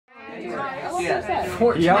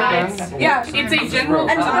Yeah, it's a general.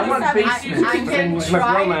 I want basement. I can My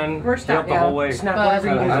try. man. First Get up the whole way. But Are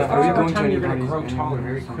we going to any parties? Grow taller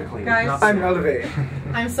very quickly. Guys, I'm elevating.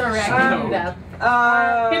 I'm sorry, I can't do that.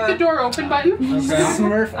 Hit the door open button.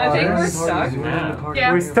 Smurf. I think we're stuck.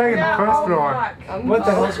 Yeah. we're stuck in the first floor. What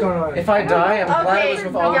the hell's going on? If I die, I'm glad it was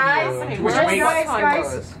with all guys, of you.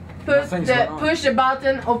 guys, push the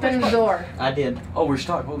button, open the door. I did. Oh, we're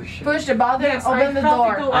stuck. Holy shit. Push the button, open the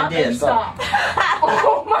door. I did. Stop.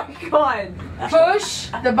 Oh my god. Push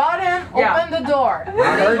the button, open the door.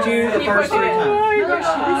 I heard you the first 3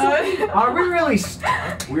 times. Are we really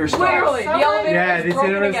stuck? We were stuck. Literally, the elevator Yeah, is this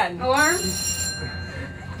broken is- again. Alarm.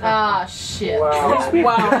 Ah, shit. Wow.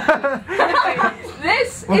 Wow.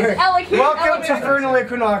 This is Welcome to Furnal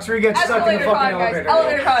Equinox, where you get stuck in the fucking elevator.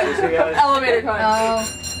 Elevatorcon. Elevatorcon.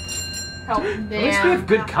 Oh, Help. At least we have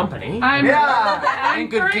good company. I'm And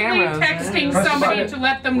good currently cameras. texting Press the somebody button. to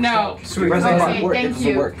let them know. Sweet. Press the Okay, button. thank It doesn't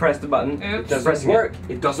you. work. Press the button. Oops. It doesn't work.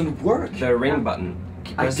 It doesn't work. The ring button.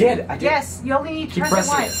 I did. yes, you only need to Keep press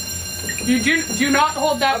it pressing once. You do not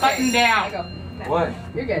hold that button down. Go. What?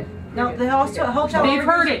 You're good. No, the hotel. They've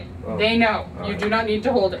heard it. They know. You do not need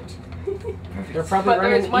to hold it. They're probably But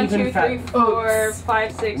there's running 1, 2, even 3, fat. 4,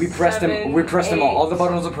 5, 6, We pressed 7, them. We pressed them all. All the 8.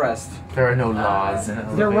 buttons are pressed. There are no laws.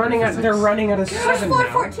 They're running at a 7 Floor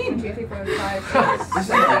now. 14. 2, 3, 4, 5, 6,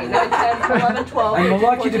 7, 8, 9, 10, 11, 12. I'm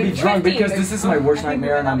lucky to be 14, drunk 15. because this is my worst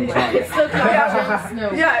nightmare and I'm drunk. It's still counts.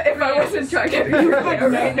 No. Yeah, if I wasn't drunk, I'd be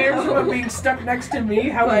Nightmares of being stuck next to me?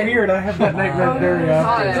 How weird. I have that nightmare very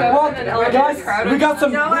often. Well, guys, we got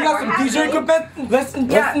some DJ equipment.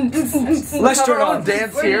 Let's turn on.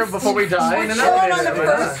 Dance here before we die. We're chilling on the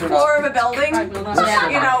first floor of a building. Yeah.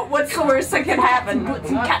 You know, what's the worst that could happen?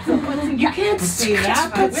 You can't say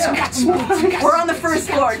that. We're on the first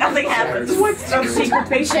floor, nothing happens. What's the secret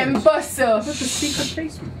basement? Impossible. What's the secret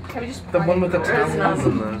basement? Can we just The one with the towels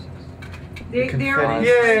and the... They're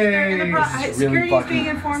Yay! security's being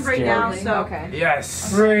informed right now, so. Okay.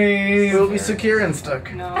 Yes. Brave. We'll be secure and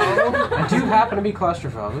stuck. No. I do happen to be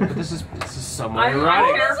claustrophobic, but this is somewhere I'm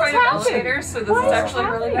right. terrified of elevators, so this is actually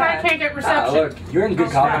really I bad. can't get reception. Look, you're in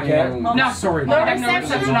good company. No, Sorry. I have no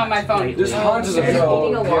reception on my phone. There's hundreds of Eating a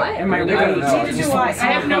people. what? Am I They're gonna know. I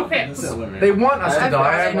have no pics. They want us to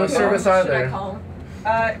die. I have no service Should I either. call?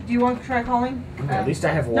 Do you want to try calling? At least I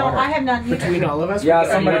have No, water. I have none. Between all of us, Yeah, we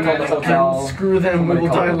got somebody water. called the hotel. Screw them, we will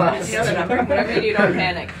die last. The other number. Whatever you do, don't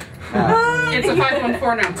panic. It's a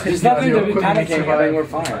 514 now. There's nothing to be panicking about. We're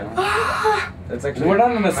fine. That's actually. We're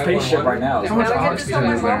not on a spaceship right now. How much Now I get to oxygen tell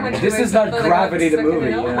my is mom when there? she This wakes is up not that I got Gravity, the stuck in movie,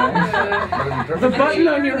 an you know? elevator. The button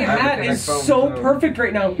on your hat is so perfect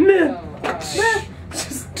right now.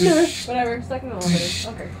 Whatever, stuck in the elevator.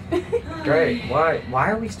 Okay. Great. Why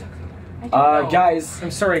are we stuck? Guys,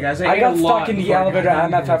 I'm sorry, guys. I ate got a lot stuck in the before I elevator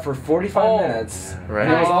got at here. MFF for 45 minutes. Right.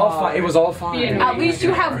 And it was all fine. It was all fine. At least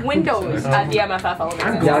you have windows at the MFF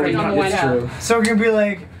elevator. Yeah, it's true. So we're gonna be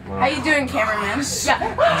like, How you doing, cameraman?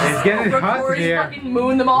 Yeah. it's getting hot Record, here. fucking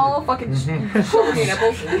moon them all, fucking show me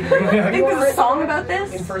nipples. I think there's a song about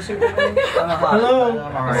this. Hello.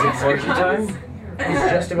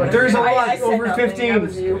 There's a lot over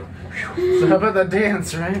 15. So how about the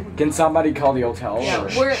dance, right? Can somebody call the hotel? Yeah,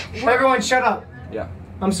 Or- Everyone, shut up. Yeah.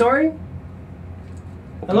 I'm sorry.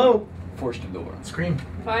 Hello. Force the door. Scream.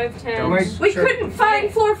 5, 10. Don't worry. We couldn't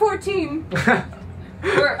find floor 14.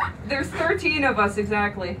 There's 13 of us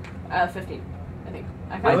exactly. 15, I think.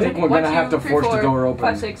 I think we're gonna have to force the door open.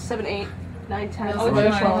 5, 6, 7, 8, 9, 10,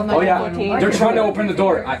 11, 12, Oh yeah, 14. they're trying to open the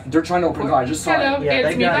door. They're trying to open the door. I just saw Hello, it.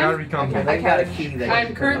 it's me. They got a key.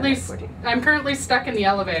 I'm currently stuck in the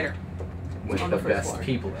elevator. With the best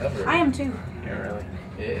people ever. I am too. Yeah, really.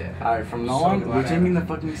 Yeah. Alright, from now on, we're taking the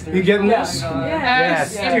fucking stairs. You getting this?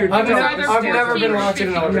 Yes. Dude, I've never been 14 or locked in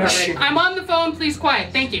an 15. elevator. I'm on the phone. Please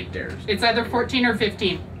quiet. Thank you. It's either 14 or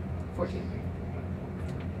 15. 14.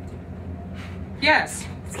 Yes.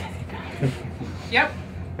 Yep.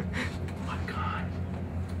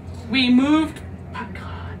 We moved.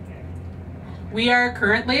 We are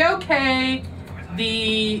currently okay.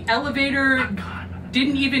 The elevator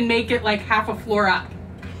didn't even make it like half a floor up.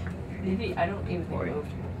 Maybe I don't even think it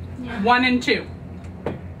moved. 1 and 2.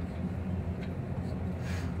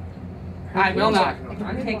 I will not.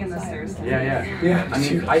 I'm taking the stairs. Yeah. I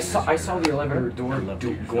mean, I saw the elevator door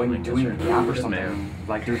doing a gap or something.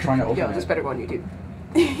 Like they're trying to open Yo, it. this better go on YouTube.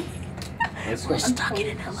 We're stuck in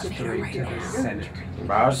an elevator right now.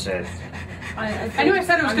 Wow, said. I knew I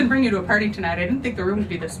said I was going to bring you to a party tonight. I didn't think the room would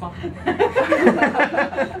be this small.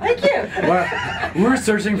 Thank you. Well, we're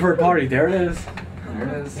searching for a party. There it is.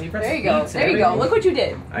 There you go. There you go. Look what you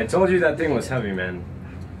did. I told you that thing was heavy, man.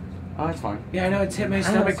 Oh, that's fine. Yeah, I know it's hit my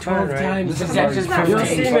stomach it's fine, 12 right? times. This is That's just just You'll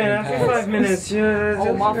 15 see, man. fucking After pounds. 5 minutes,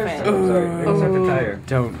 Oh, Muffin. Except the tire.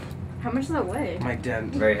 Don't. How much does that weigh? My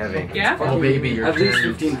dent. Very heavy. Yeah? Oh, baby, you're At least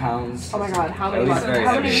carrying- 15 pounds. Oh my god, how At many least very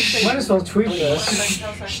how many heavy. things? Might as well tweet this.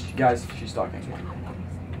 Guys, she's talking.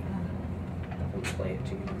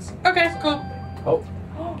 Okay, cool. Oh.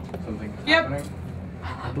 Something Yep. happening.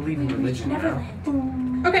 I believe in religion now.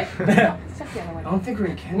 Okay. I don't think we're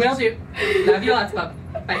in Kansas. Will do. Love you lots, bub.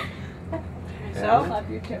 Bye. So, clap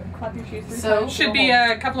your shoes 3 times. Should be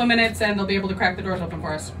a couple of minutes and they'll be able to crack the doors open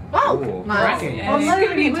for us. Oh, Nice. Yeah. It's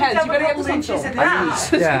gonna be intense. You better get this on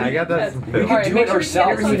film. yeah, I got that. We We could could do do it it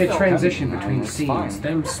ourselves. We need a Film. transition I between mean, it's scenes. fine.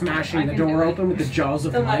 Them smashing I the can door do it. open with the jaws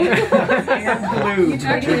of The light. And blue.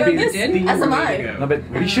 actually know this? As am I. No, but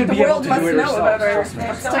we should The be able world to must do it know about our- ourselves. Trust me.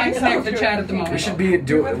 It's time to connect the chat at the moment. We should be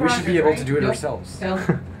able to do it ourselves.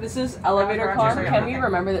 This is Elevatorcon. Can we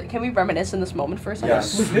remember that? Can we reminisce in this moment for a second?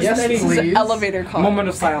 Yes. This is please. Elevatorcon. Moment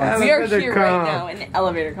of silence. We are here Elevatorcon. right now in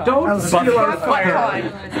Elevatorcon. Don't steal our fire.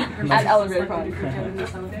 At Elevatorcon.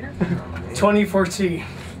 2014.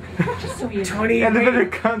 20.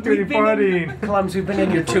 Elevatorcon 2014. Clumps, we've been in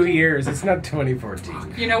here 2 years. It's not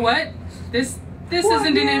 2014. You know what? This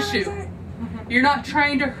isn't an issue. You're not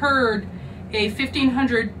trying to herd a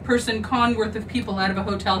 1,500 person con worth of people out of a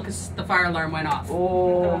hotel because the fire alarm went off.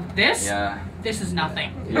 Oh. This is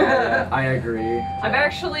nothing. Yeah, I agree. I've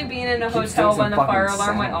actually been in a Keep hotel saying when the some fire fucking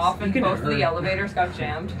alarm went sounds. off and You can both of the hurt. elevators got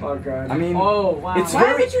jammed. Oh god. I mean, Oh wow. it's Why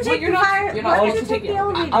very. did you take you're the not- fire? you're not Why allowed did to you take take the it.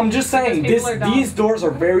 elevator? I'm just saying, Because people are dumb. these doors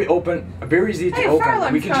are very open, very easy to Hey, fire open.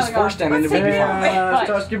 alarm's We can just going force off. them and Let's we'll be take it fine. But-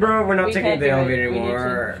 Toski bro, we're not We taking can't the do it. elevator We need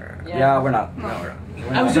anymore. Yeah, we're not. No, we're not.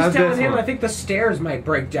 I was just That's telling this him one. I think the stairs might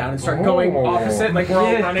break down and start going opposite, like we're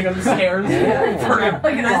all running on the stairs.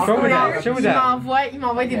 Like an Show me that. Show me that. Il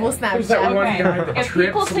m'envoie des beaux There's that Snapchats. one Okay. guy that If trips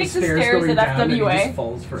people on take the stairs stairs going at down and he FWA, just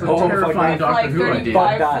falls for Oh, Terrifying fuck Doctor like Who 35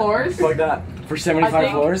 idea. that. floors. Fuck that. For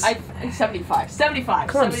 75 floors? 75. 75.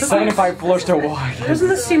 Come on, 75 floors to what? Doesn't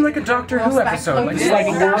this seem like a Doctor Who episode? Like Yes.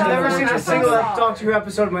 sliding doors I've to never the seen a world. single Doctor Who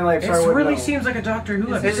episode in my life, so I It wouldn't really know. seems like a Doctor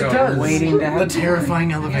Who It episode. does. Waiting to The happen.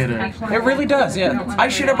 terrifying elevator. It really does, yeah. I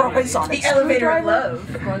should have brought my Sonic Elevator of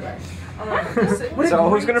screwdriver. love. So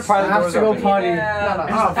who's gonna pry I the have doors to go open? potty.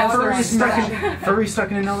 Furry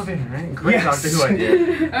stuck in an elevator, right? Great Yes. Doctor Who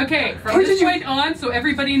idea. Okay, from this point on, so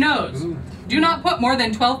everybody knows, do not put more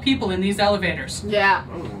than 12 people in these elevators. Yeah.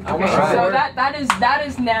 Okay, Alright. so that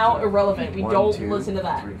is now irrelevant. We 1, don't 2, listen to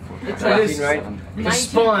that. 3, 4, It's 5, That like is 7. 19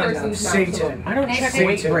 Spawn persons Satan. I don't check Satan.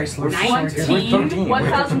 weight bracelets. 19?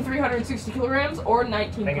 1,360 kilograms or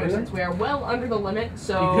 19 persons. We are well under the limit,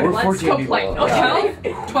 so We're let's 14 complain. people. Okay.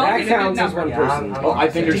 12 That is a good counts as number. one person. Oh, I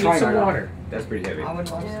think you're Need trying some right water. That's pretty heavy.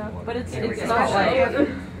 Yeah, but it's we go. not like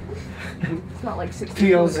it's not like 60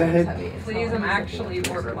 Feels kilograms it. heavy. It's Please, not I'm like actually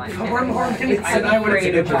borderline. Four more minutes I'm and I would've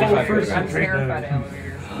afraid taken of 25 elevators. first. I'm terrified of elevators.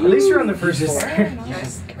 At least you're on the first floor.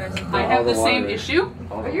 I have the same issue.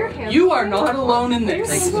 Are your hands You are not alone in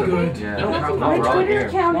this. Good. My Twitter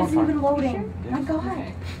account isn't even loading. My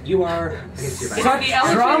god. You are. It's the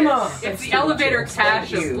elevator. It's the elevator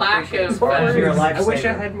cache of lack of. I wish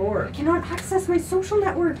I had more. Cannot access my social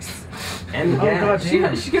networks. And gas.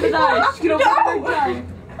 She's gonna die. She's gonna die.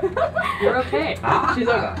 You're okay. She's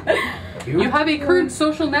okay. You have a current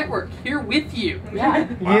social network here with you. Yeah.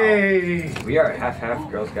 Yay. We are half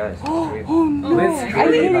girls, guys. Let's I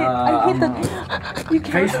hate it. I hate the. You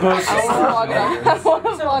can't. Facebook. I want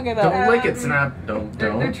to vlog it up. Don't lick it, Snap. Don't.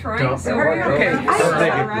 They're trying Don't. so Hurry hard. up.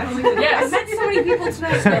 Okay. Yes. I met so many people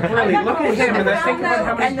tonight. Really, look at him and I think found about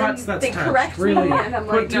how out, many and then butts that's they touched. correct me, Really. and I'm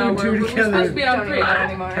Put like, two and two we're supposed to together. be on Don't 3. need that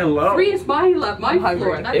anymore. Hello. 3 is my hungry.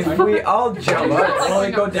 floor. That's If we all jump, will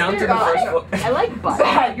we go down to the first floor? I like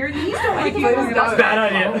butts. your knees don't make you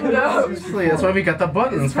Bad idea. No. Seriously, that's why we got the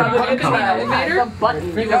buttons for probably button gonna be coming. the elevator. The button.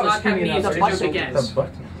 You will not have knees to jump again. The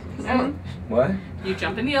buttons. What? You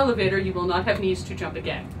jump in the elevator, you will not have knees to jump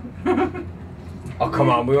again. Oh, come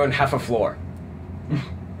on. We were on half a floor.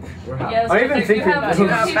 Yes, I even think you have you're-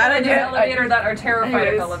 bad idea. elevator that are terrified of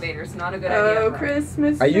Anyways. elevators. Not a good idea. Oh,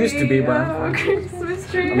 Christmas I tree. used to be, but I'm Oh, fine.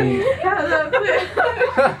 Christmas tree. I mean-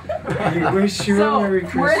 We wish you So, a Merry we're in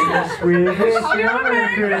Christmas. We wish you a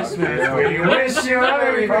Merry Christmas. We wish you a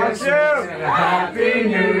Merry Christmas. and a Happy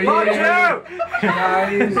New Year.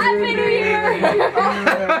 Happy New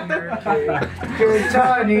Year! Good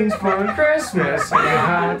tidings for Christmas and a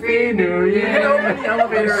Happy New Year. Open the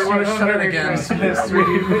elevator and want to shut it again. Christmas, we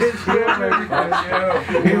wish you a Merry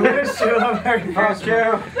Christmas. We wish you a Merry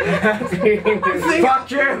Christmas. Happy New Year.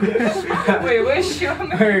 Fuck you. We wish you a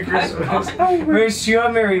Merry Christmas. Wish you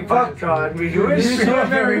a Merry Butt-Con. We wish you a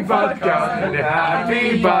Merry Butt-Con. And a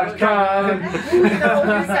Happy Butt-Con.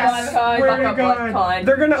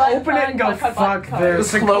 They're gonna open it and go, fuck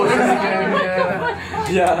this. Close it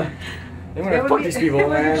Yeah. They want to fuck these people,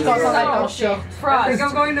 man. Frost, I think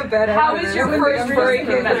I'm going to bed. How is your first furry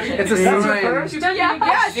convention? It's a sign. Yeah,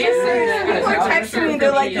 people are texting me.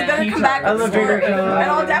 They're like, you better come back with a story. And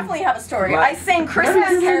I'll definitely have a story. I sang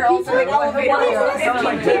Christmas carols like all over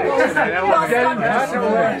 15 people.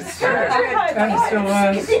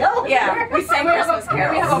 Yeah, we sang Christmas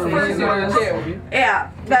carols. We have a furry too.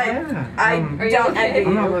 Yeah, but I don't envy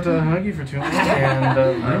I'm not you. allowed to hug you for too long. And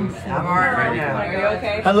I'm alright right now. Are you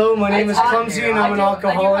okay? Hello, my name is Clumsy and I'm an I do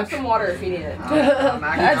have alcoholic. some water if you need it.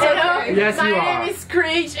 That's okay. Yes, you My are. name is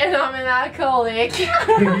Screech and I'm an alcoholic.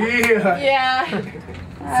 Yeah. Yeah.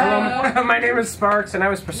 Hello, my name is Sparks and I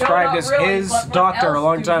was prescribed as his doctor a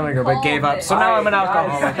long time ago but gave up. So now I'm an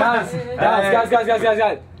alcoholic.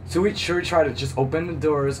 Guys. So we should try to just open the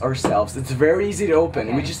doors ourselves. It's very easy to open,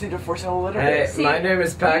 and we just need to force it a little bit. Hey, my name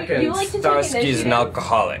is Packins. You like to take Starsky's an initiative.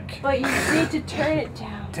 alcoholic. But you need to turn it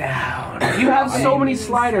down. You have so many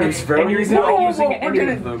sliders It's very and you're easy. not No, using any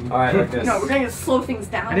of them. Alright, like this. No, we're gonna slow things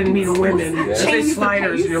down. I didn't mean women. Yeah. Say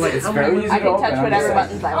sliders. You're like, It's very easy I to can open. touch I'm whatever just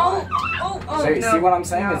buttons I want. See what I'm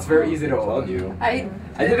saying? It's very easy to open. I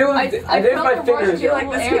did it with my fingers. feel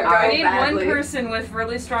like this could go I need badly. one person with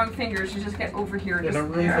really strong fingers to just get over here and in just. a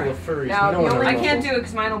room full of furries. Now, No one I knows. can't do it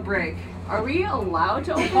because mine will break. Are we allowed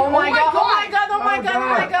to open? Oh my god, oh my god, oh my god, oh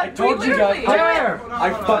my god. I told you guys.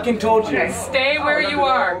 I fucking told you. Stay where you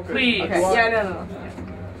are, please. Yeah, no.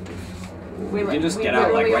 You can just get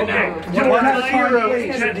out like right now.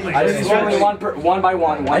 I just only one by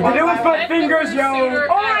one. I did it with my fingers, yo.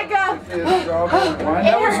 Oh my god.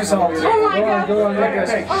 That was just all. Oh my god. Go on, guys.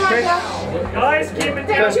 Oh my god. Guys, keep it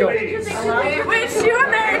down, please. We wish you a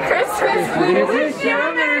Merry Christmas. We wish you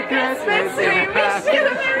a Merry Christmas. We wish you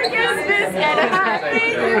a Merry Christmas and a Happy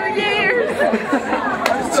New Year.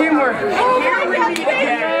 Teamwork. Oh my god,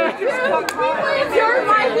 thank you. You're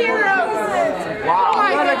my heroes. Wow. Oh my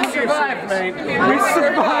god. We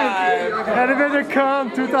survived.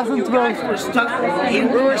 Elevatorcon 2012. We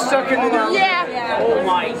were stuck in the Yeah. Oh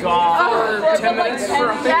my god. 10 minutes for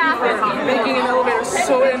a making an elevator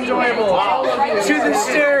so enjoyable. to the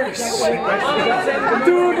stairs.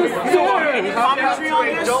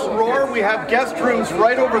 Don't roar. We have guest rooms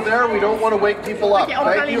right over there. We don't want to wake people up.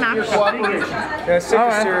 Thank you for your cooperation. Yeah, take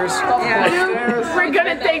the stairs. We're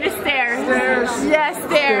gonna take the stairs. Yes,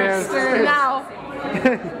 stairs.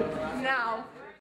 Now.